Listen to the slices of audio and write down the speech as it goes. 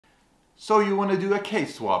So you want to do a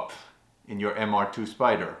K-swap in your Mr2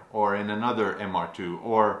 Spyder, or in another Mr2,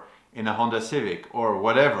 or in a Honda Civic, or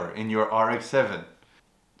whatever, in your RX-7.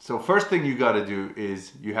 So first thing you got to do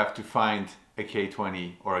is you have to find a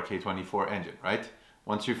K20 or a K24 engine, right?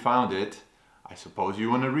 Once you found it, I suppose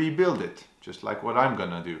you want to rebuild it, just like what I'm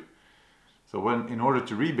gonna do. So in order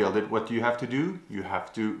to rebuild it, what do you have to do? You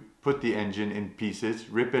have to put the engine in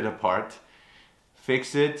pieces, rip it apart,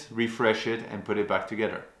 fix it, refresh it, and put it back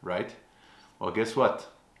together, right? Well, guess what?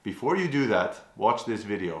 Before you do that, watch this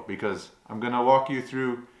video, because I'm gonna walk you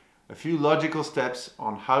through a few logical steps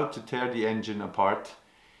on how to tear the engine apart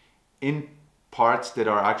in parts that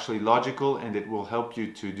are actually logical, and it will help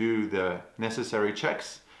you to do the necessary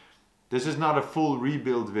checks. This is not a full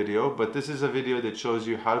rebuild video, but this is a video that shows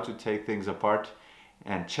you how to take things apart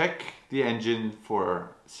and check the engine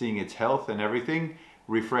for seeing its health and everything,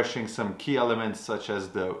 refreshing some key elements such as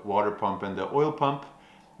the water pump and the oil pump,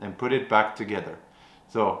 and put it back together.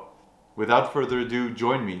 So without further ado,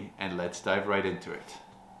 join me and let's dive right into it.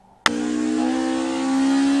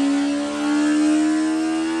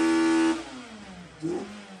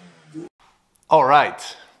 All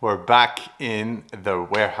right, we're back in the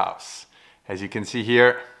warehouse. As you can see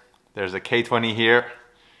here, there's a K20 here,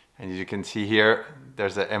 and as you can see here,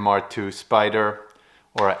 there's a Mr2 Spyder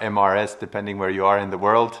or a MRS, depending where you are in the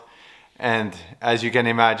world. And as you can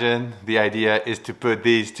imagine, the idea is to put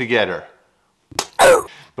these together.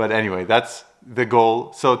 But anyway, that's the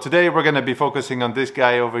goal. So today we're going to be focusing on this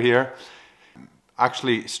guy over here,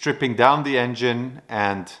 actually stripping down the engine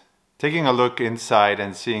and taking a look inside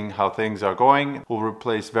and seeing how things are going. We'll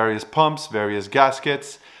replace various pumps, various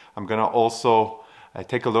gaskets. I'm gonna also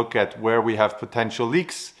take a look at where we have potential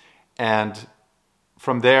leaks, and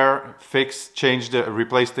from there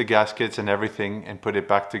replace the gaskets and everything and put it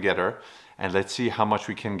back together. And let's see how much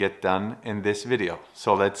we can get done in this video.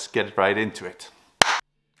 So let's get right into it.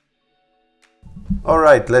 All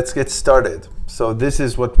right, let's get started. So this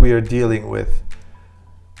is what we are dealing with.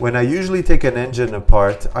 When I usually take an engine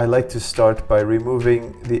apart, I like to start by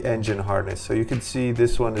removing the engine harness. So you can see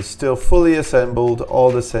this one is still fully assembled, all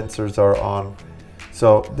the sensors are on.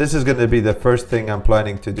 So this is going to be the first thing I'm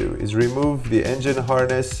planning to do, is remove the engine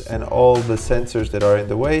harness and all the sensors that are in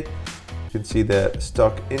the way. You can see the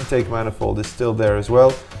stock intake manifold is still there as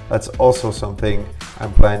well. That's also something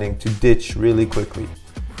I'm planning to ditch really quickly.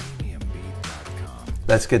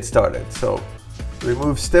 Let's get started. So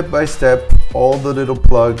remove step by step all the little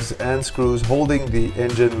plugs and screws holding the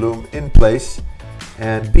engine loom in place,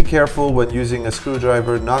 and be careful when using a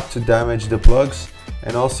screwdriver not to damage the plugs.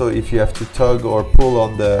 And also, if you have to tug or pull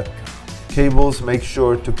on the cables, make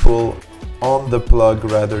sure to pull on the plug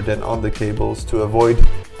rather than on the cables to avoid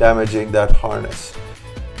damaging that harness.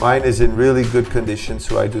 Mine is in really good condition,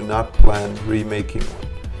 so I do not plan remaking one.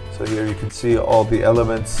 So here you can see all the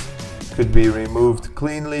elements could be removed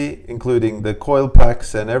cleanly, including the coil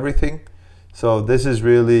packs and everything. So this is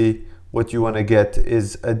really what you want to get,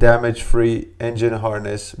 is a damage-free engine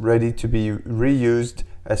harness ready to be reused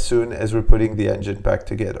as soon as we're putting the engine back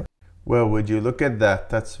together. Well, would you look at that?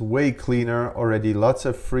 That's way cleaner already, lots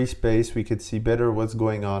of free space. We could see better what's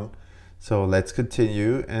going on. So let's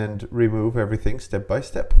continue and remove everything step by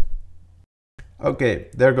step. Okay,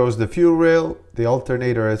 there goes the fuel rail, the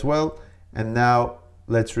alternator as well, and now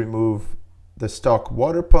let's remove the stock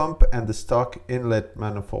water pump and the stock inlet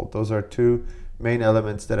manifold. Those are two main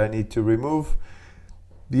elements that I need to remove.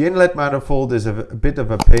 The inlet manifold is a bit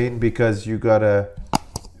of a pain because you gotta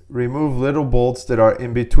remove little bolts that are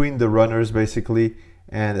in between the runners basically.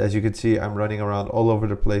 And as you can see, I'm running around all over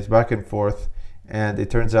the place, back and forth. And it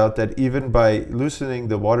turns out that even by loosening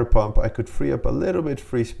the water pump, I could free up a little bit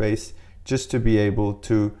free space just to be able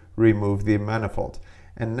to remove the manifold.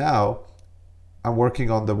 And now I'm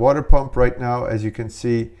working on the water pump right now. As you can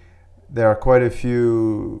see, there are quite a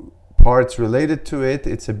few parts related to it.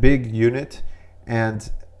 It's a big unit,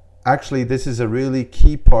 and actually this is a really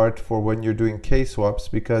key part for when you're doing K-swaps,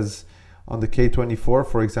 because on the K24,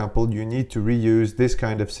 for example, you need to reuse this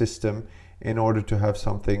kind of system in order to have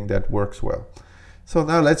something that works well. So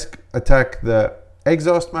now let's attack the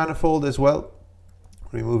exhaust manifold as well.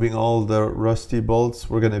 Removing all the rusty bolts.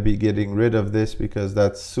 We're going to be getting rid of this because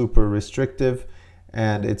that's super restrictive,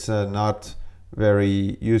 and it's not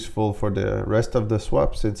very useful for the rest of the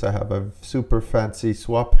swap, since I have a super fancy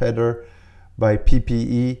swap header by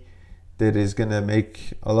PPE that is going to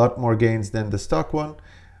make a lot more gains than the stock one.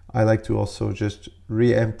 I like to also just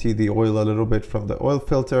re-empty the oil a little bit from the oil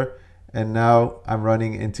filter, and now I'm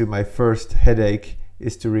running into my first headache,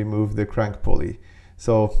 is to remove the crank pulley.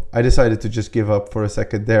 So I decided to just give up for a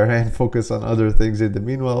second there and focus on other things in the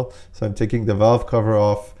meanwhile. So I'm taking the valve cover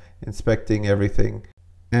off inspecting everything.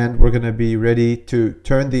 And we're going to be ready to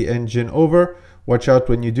turn the engine over. Watch out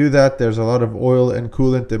when you do that, there's a lot of oil and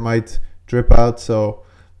coolant that might drip out, so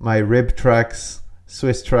my rib tracks,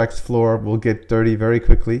 Swiss tracks floor will get dirty very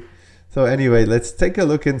quickly. So anyway, let's take a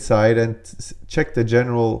look inside and check the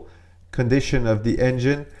general condition of the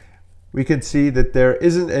engine. We can see that there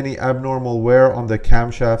isn't any abnormal wear on the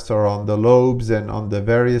camshafts or on the lobes and on the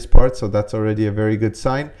various parts, so that's already a very good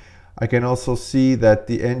sign. I can also see that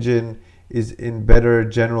the engine is in better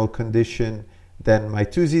general condition than my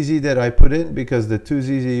 2ZZ that I put in, because the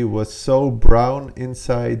 2ZZ was so brown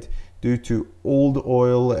inside due to old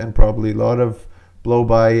oil and probably a lot of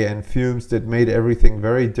blow-by and fumes that made everything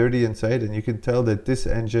very dirty inside. And you can tell that this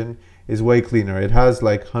engine is way cleaner. It has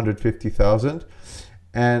like 150,000.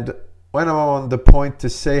 And when I'm on the point to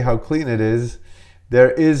say how clean it is,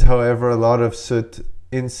 there is, however, a lot of soot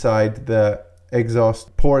inside the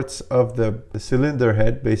exhaust ports of the cylinder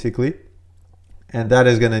head, basically. And that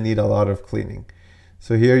is going to need a lot of cleaning.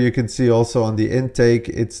 So here you can see also on the intake,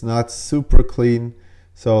 it's not super clean.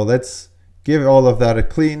 So let's give all of that a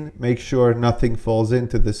clean, make sure nothing falls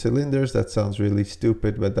into the cylinders. That sounds really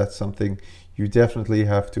stupid, but that's something you definitely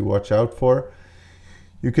have to watch out for.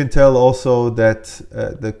 You can tell also that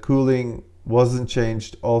the cooling wasn't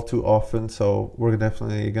changed all too often, so we're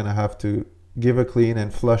definitely going to have to give a clean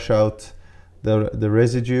and flush out the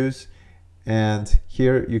residues. And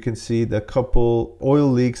here you can see the couple oil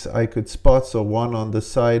leaks I could spot, so one on the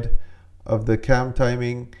side of the cam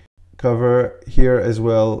timing cover, here as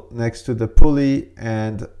well next to the pulley,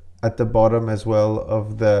 and at the bottom as well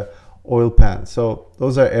of the oil pan. So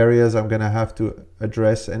those are areas I'm going to have to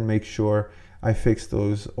address and make sure I fix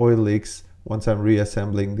those oil leaks once I'm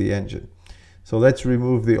reassembling the engine. So let's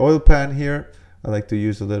remove the oil pan here. I like to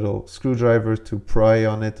use a little screwdriver to pry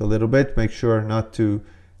on it a little bit, make sure not to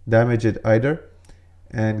damage it either,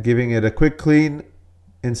 and giving it a quick clean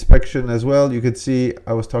inspection as well. You could see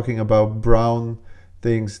I was talking about brown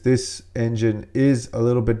things. This engine is a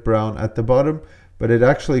little bit brown at the bottom, but it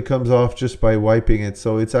actually comes off just by wiping it.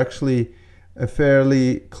 So it's actually a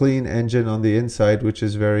fairly clean engine on the inside, which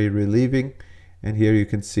is very relieving. And here you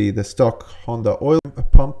can see the stock Honda oil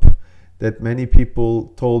pump that many people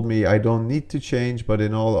told me I don't need to change, but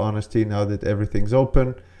in all honesty, now that everything's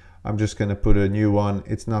open, I'm just going to put a new one.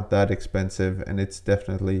 It's not that expensive, and it's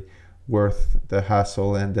definitely worth the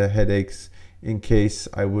hassle and the headaches in case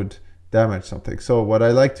I would damage something. So what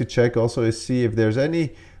I like to check also is see if there's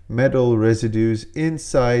any metal residues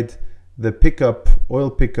inside the pickup,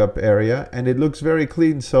 oil pickup area, and it looks very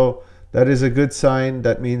clean, so that is a good sign.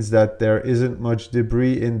 That means that there isn't much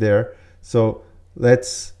debris in there. So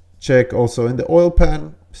let's check also in the oil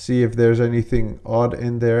pan, see if there's anything odd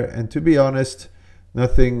in there, and to be honest,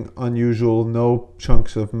 nothing unusual, no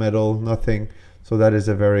chunks of metal, nothing. So that is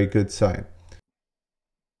a very good sign.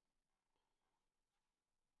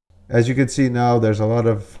 As you can see now, there's a lot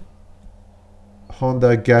of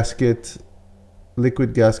Honda gasket,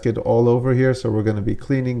 liquid gasket all over here. So we're going to be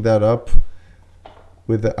cleaning that up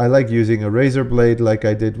with I like using a razor blade like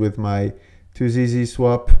I did with my 2ZZ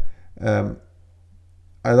swap.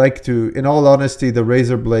 I like to, in all honesty, the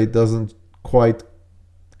razor blade doesn't quite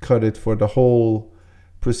cut it for the whole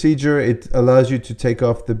procedure. It allows you to take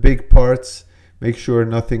off the big parts, make sure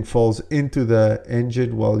nothing falls into the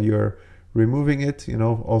engine while you're removing it, you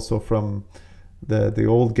know, also from the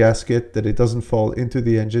old gasket, that it doesn't fall into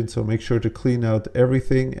the engine. So make sure to clean out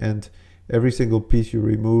everything, and every single piece you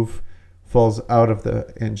remove falls out of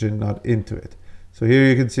the engine, not into it. So here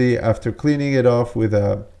you can see after cleaning it off with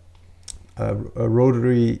a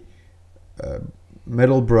rotary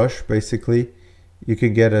metal brush, basically, you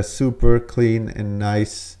can get a super clean and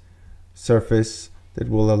nice surface that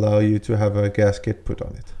will allow you to have a gasket put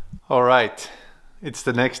on it. All right, it's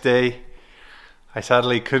the next day. I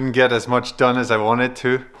sadly couldn't get as much done as I wanted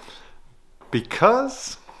to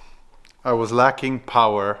because I was lacking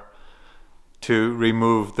power to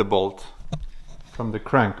remove the bolt from the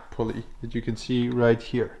crank pulley that you can see right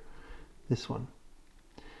here, this one.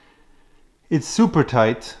 It's super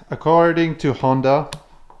tight. According to Honda,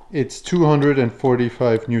 it's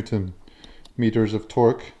 245 Newton meters of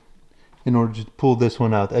torque in order to pull this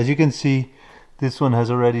one out. As you can see, this one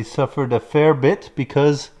has already suffered a fair bit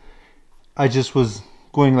because I just was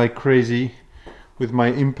going like crazy with my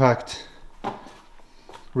impact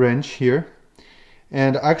wrench here.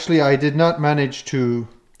 And actually I did not manage to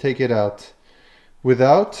take it out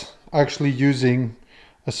without actually using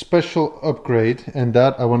a special upgrade, and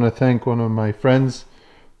that I want to thank one of my friends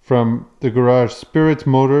from the garage, Spirit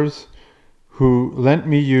Motors, who lent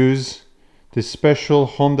me use this special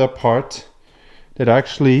Honda part that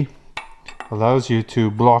actually allows you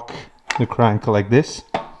to block the crank like this.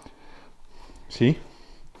 See?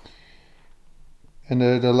 And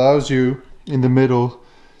it allows you in the middle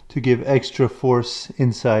to give extra force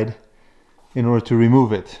inside in order to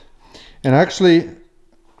remove it. And actually,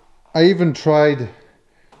 I even tried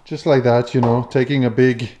just like that, you know, taking a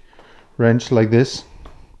big wrench like this,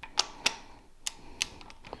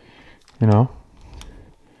 you know.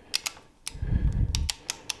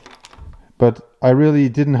 But I really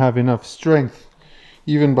didn't have enough strength,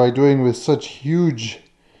 even by doing with such huge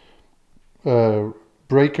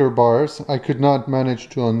breaker bars. I could not manage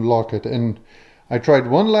to unlock it. And I tried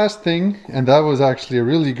one last thing, and that was actually a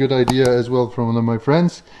really good idea as well from one of my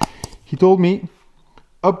friends. He told me,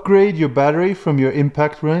 upgrade your battery from your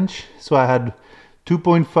impact wrench. So I had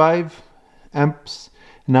 2.5 amps,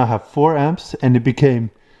 and now I have 4 amps, and it became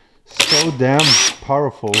so damn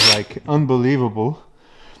powerful, like unbelievable.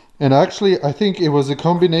 And actually, I think it was a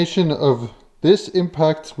combination of this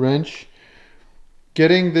impact wrench,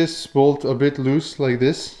 getting this bolt a bit loose like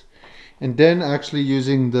this, and then actually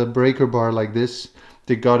using the breaker bar like this,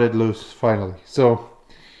 they got it loose finally. So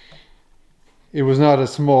it was not a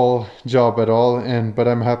small job at all, but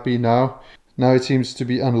I'm happy now. Now it seems to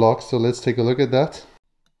be unlocked, so let's take a look at that.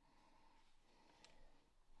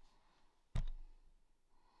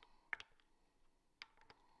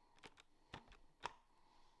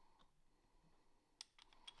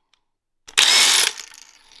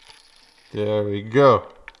 There we go.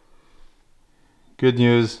 Good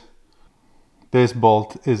news. This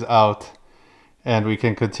bolt is out and we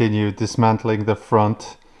can continue dismantling the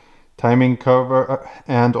front timing cover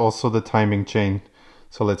and also the timing chain.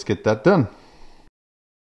 So let's get that done.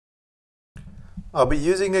 I'll be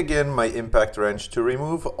using again my impact wrench to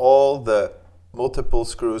remove all the multiple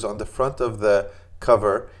screws on the front of the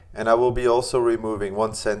cover, and I will be also removing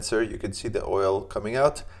one sensor. You can see the oil coming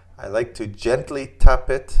out. I like to gently tap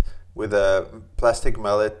it with a plastic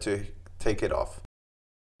mallet to take it off.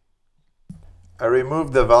 I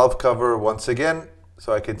removed the valve cover once again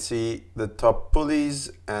so I can see the top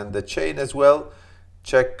pulleys and the chain as well.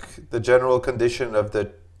 Check the general condition of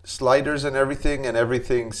the sliders and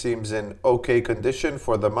everything seems in okay condition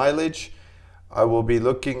for the mileage. I will be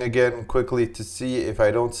looking again quickly to see if I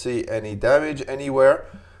don't see any damage anywhere,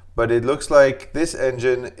 but it looks like this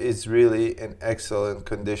engine is really in excellent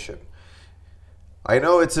condition. I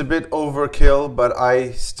know it's a bit overkill, but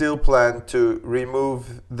I still plan to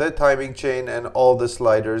remove the timing chain and all the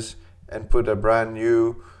sliders and put a brand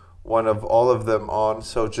new one of all of them on.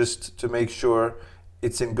 So just to make sure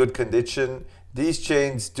it's in good condition. These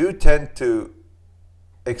chains do tend to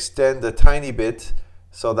extend a tiny bit,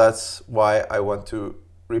 so that's why I want to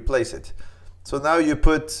replace it. So now you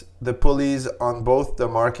put the pulleys on both the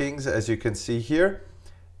markings, as you can see here.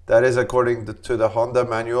 That is according to the Honda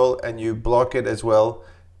manual, and you block it as well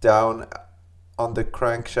down on the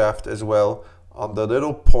crankshaft as well on the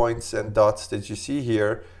little points and dots that you see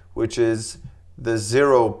here, which is the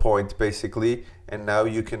 0 point basically. And now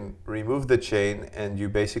you can remove the chain, and you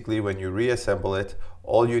basically, when you reassemble it,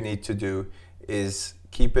 all you need to do is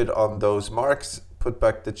keep it on those marks, put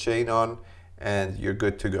back the chain on, and you're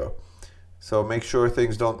good to go. So make sure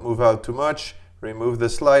things don't move out too much. Remove the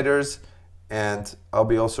sliders, and I'll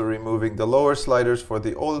be also removing the lower sliders for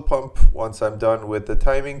the oil pump once I'm done with the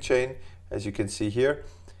timing chain, as you can see here.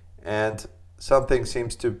 And something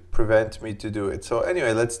seems to prevent me to do it. So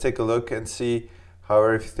anyway, let's take a look and see how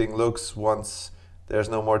everything looks once there's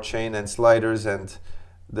no more chain and sliders and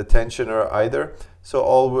the tensioner either. So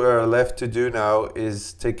all we're left to do now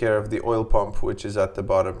is take care of the oil pump, which is at the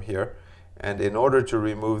bottom here. And in order to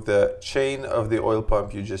remove the chain of the oil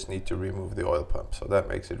pump, you just need to remove the oil pump. So that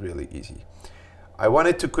makes it really easy. I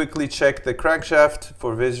wanted to quickly check the crankshaft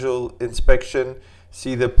for visual inspection,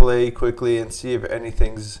 see the play quickly and see if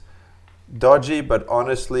anything's dodgy, but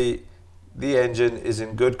honestly, the engine is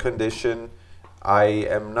in good condition. I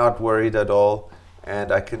am not worried at all,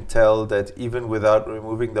 and I can tell that even without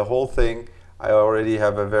removing the whole thing, I already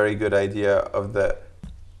have a very good idea of the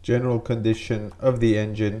general condition of the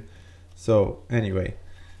engine. So anyway,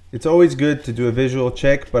 it's always good to do a visual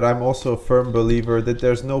check, but I'm also a firm believer that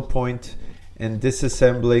there's no point in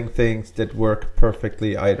disassembling things that work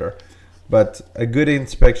perfectly either. But a good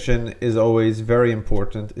inspection is always very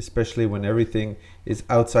important, especially when everything is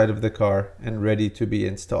outside of the car and ready to be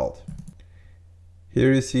installed.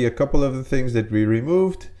 Here you see a couple of the things that we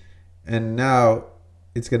removed, and now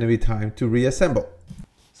it's going to be time to reassemble.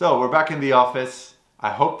 So we're back in the office.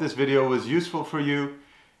 I hope this video was useful for you.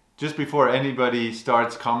 Just before anybody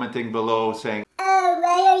starts commenting below saying, "Oh,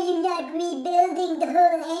 why are you not rebuilding the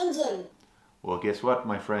whole engine?" Well, guess what,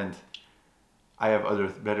 my friend? I have other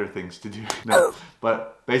better things to do. No,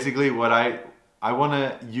 but basically what I want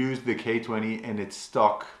to use the K20 in its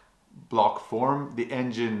stock block form. The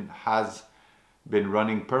engine has been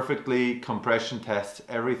running perfectly, compression tests,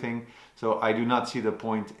 everything. So I do not see the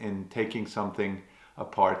point in taking something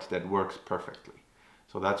apart that works perfectly.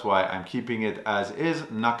 So that's why I'm keeping it as is.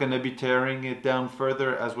 I'm not going to be tearing it down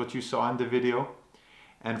further as what you saw in the video.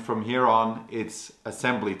 And from here on, it's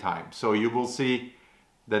assembly time. So you will see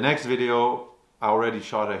the next video. I already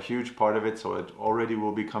shot a huge part of it, so it already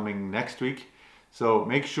will be coming next week. So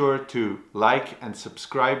make sure to like and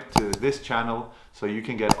subscribe to this channel so you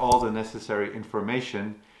can get all the necessary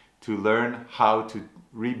information to learn how to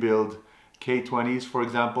rebuild K20s, for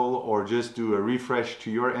example, or just do a refresh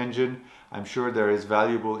to your engine. I'm sure there is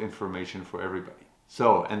valuable information for everybody.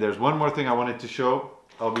 So, and there's one more thing I wanted to show.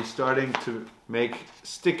 I'll be starting to make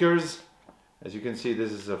stickers. As you can see,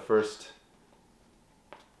 this is the first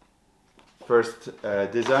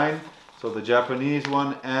design. So the Japanese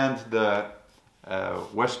one and the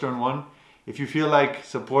Western one. If you feel like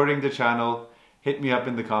supporting the channel, hit me up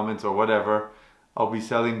in the comments or whatever. I'll be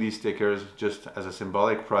selling these stickers just as a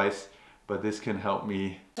symbolic price, but this can help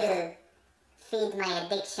me to feed my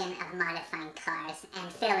addiction of modifying cars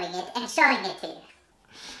and filling it and showing it to you.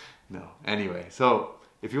 No, anyway, so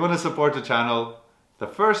if you want to support the channel, the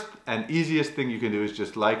first and easiest thing you can do is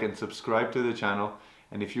just like and subscribe to the channel.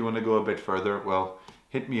 And if you want to go a bit further, well,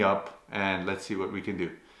 hit me up and let's see what we can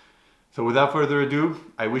do. So without further ado,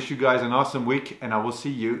 I wish you guys an awesome week and I will see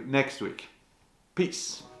you next week.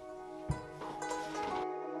 Peace.